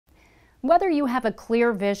Whether you have a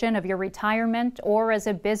clear vision of your retirement or as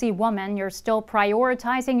a busy woman, you're still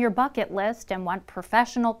prioritizing your bucket list and want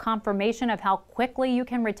professional confirmation of how quickly you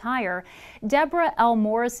can retire, Debra L.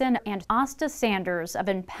 Morrison and Asta Sanders of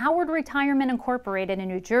Empowered Retirement Incorporated in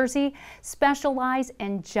New Jersey specialize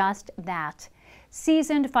in just that.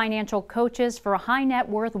 Seasoned financial coaches for high net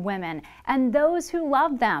worth women and those who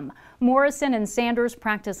love them, Morrison and Sanders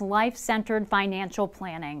practice life-centered financial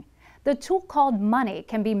planning. The tool called money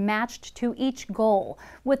can be matched to each goal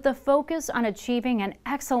with the focus on achieving an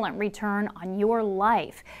excellent return on your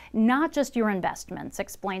life, not just your investments,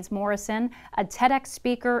 explains Morrison, a TEDx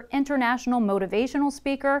speaker, international motivational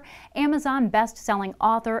speaker, Amazon best-selling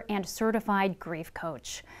author, and certified grief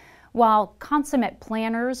coach. While consummate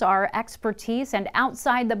planners, our expertise and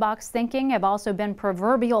outside-the-box thinking have also been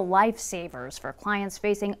proverbial lifesavers for clients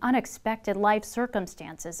facing unexpected life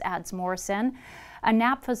circumstances, adds Morrison, a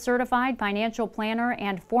NAPFA certified financial planner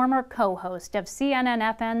and former co-host of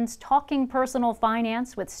CNNfn's Talking Personal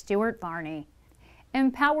Finance with Stuart Varney.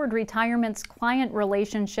 Empowered Retirement's client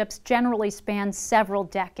relationships generally span several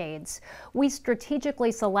decades. We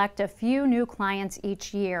strategically select a few new clients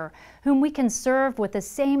each year, whom we can serve with the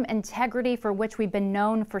same integrity for which we've been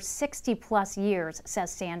known for 60-plus years,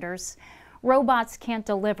 says Sanders. Robots can't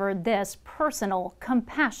deliver this personal,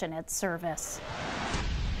 compassionate service.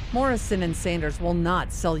 Morrison and Sanders will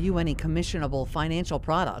not sell you any commissionable financial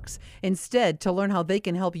products. Instead, to learn how they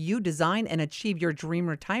can help you design and achieve your dream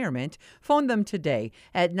retirement, phone them today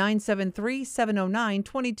at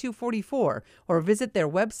 973-709-2244 or visit their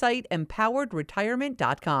website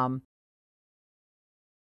empoweredretirement.com.